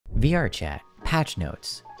VRChat,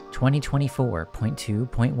 Patchnotes,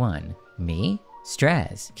 2024.2.1. Me,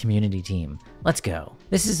 Straz, Community Team. Let's go.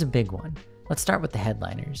 This is a big one. Let's start with the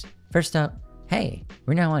headliners. First up, hey,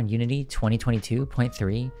 we're now on Unity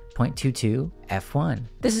 2022.3.22 F1.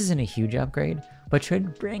 This isn't a huge upgrade, but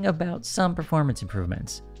should bring about some performance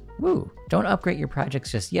improvements. Woo, don't upgrade your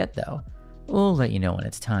projects just yet though. We'll let you know when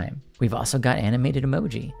it's time. We've also got animated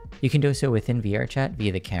emoji. You can do so within VRChat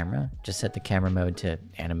via the camera. Just set the camera mode to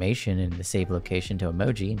animation and the save location to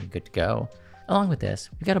emoji and you're good to go. Along with this,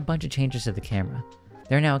 we've got a bunch of changes to the camera.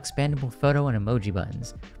 There are now expandable photo and emoji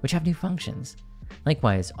buttons, which have new functions.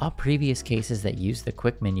 Likewise, all previous cases that used the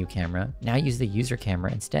quick menu camera now use the user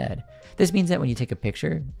camera instead. This means that when you take a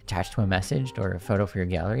picture attached to a message or a photo for your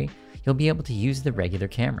gallery, you'll be able to use the regular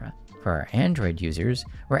camera. For our Android users,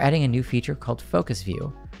 we're adding a new feature called Focus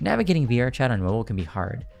View. Navigating VRChat on mobile can be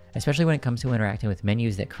hard, especially when it comes to interacting with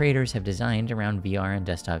menus that creators have designed around VR and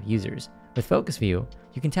desktop users. With Focus View,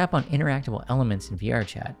 you can tap on interactable elements in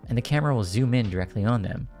VRChat, and the camera will zoom in directly on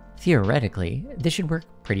them. Theoretically, this should work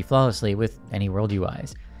pretty flawlessly with any world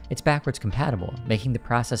UIs. It's backwards compatible, making the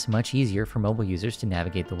process much easier for mobile users to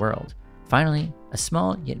navigate the world. Finally, a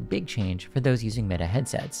small yet big change for those using Meta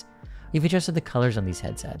headsets. We've adjusted the colors on these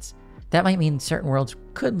headsets. That might mean certain worlds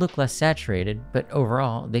could look less saturated, but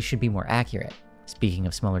overall, they should be more accurate. Speaking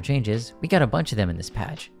of smaller changes, we got a bunch of them in this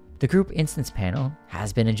patch. The group instance panel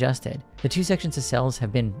has been adjusted. The two sections of cells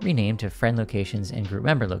have been renamed to friend locations and group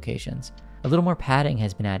member locations. A little more padding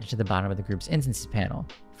has been added to the bottom of the group's instances panel,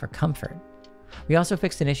 for comfort. We also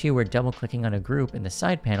fixed an issue where double-clicking on a group in the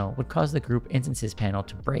side panel would cause the group instances panel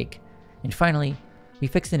to break. And finally, we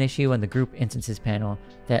fixed an issue on the group instances panel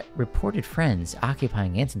that reported friends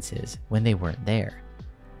occupying instances when they weren't there.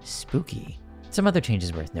 Spooky. Some other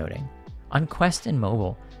changes worth noting. On Quest and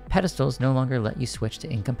mobile, pedestals no longer let you switch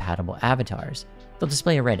to incompatible avatars. They'll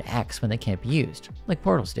display a red X when they can't be used, like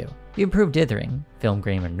portals do. We improved dithering, film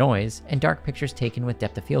grain or noise, and dark pictures taken with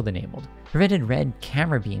depth of field enabled, prevented red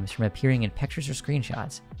camera beams from appearing in pictures or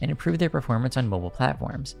screenshots, and improved their performance on mobile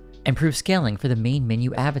platforms. Improved scaling for the main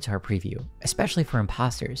menu avatar preview, especially for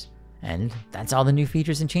imposters. And that's all the new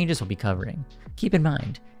features and changes we'll be covering. Keep in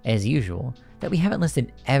mind, as usual, that we haven't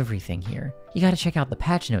listed everything here. You gotta check out the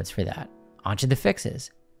patch notes for that. On to the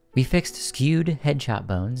fixes. We fixed skewed headshot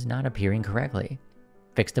bones not appearing correctly.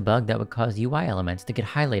 Fixed a bug that would cause UI elements to get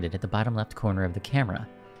highlighted at the bottom left corner of the camera.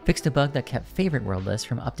 Fixed a bug that kept favorite world lists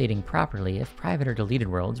from updating properly if private or deleted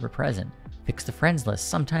worlds were present. Fixed the friends list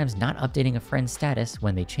sometimes not updating a friend's status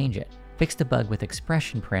when they change it. Fixed a bug with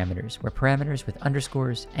expression parameters where parameters with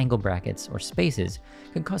underscores, angle brackets, or spaces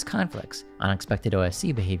could cause conflicts, unexpected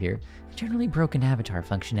OSC behavior, and generally broken avatar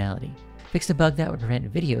functionality. Fixed a bug that would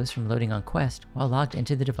prevent videos from loading on Quest while logged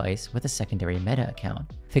into the device with a secondary Meta account.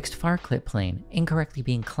 Fixed far clip plane incorrectly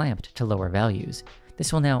being clamped to lower values.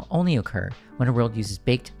 This will now only occur when a world uses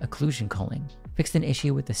baked occlusion culling. Fixed an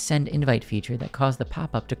issue with the send invite feature that caused the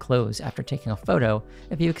pop-up to close after taking a photo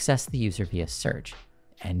if you access the user via search.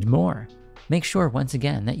 And more. Make sure once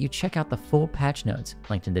again that you check out the full patch notes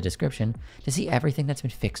linked in the description to see everything that's been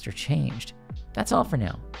fixed or changed. That's all for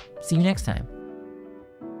now. See you next time.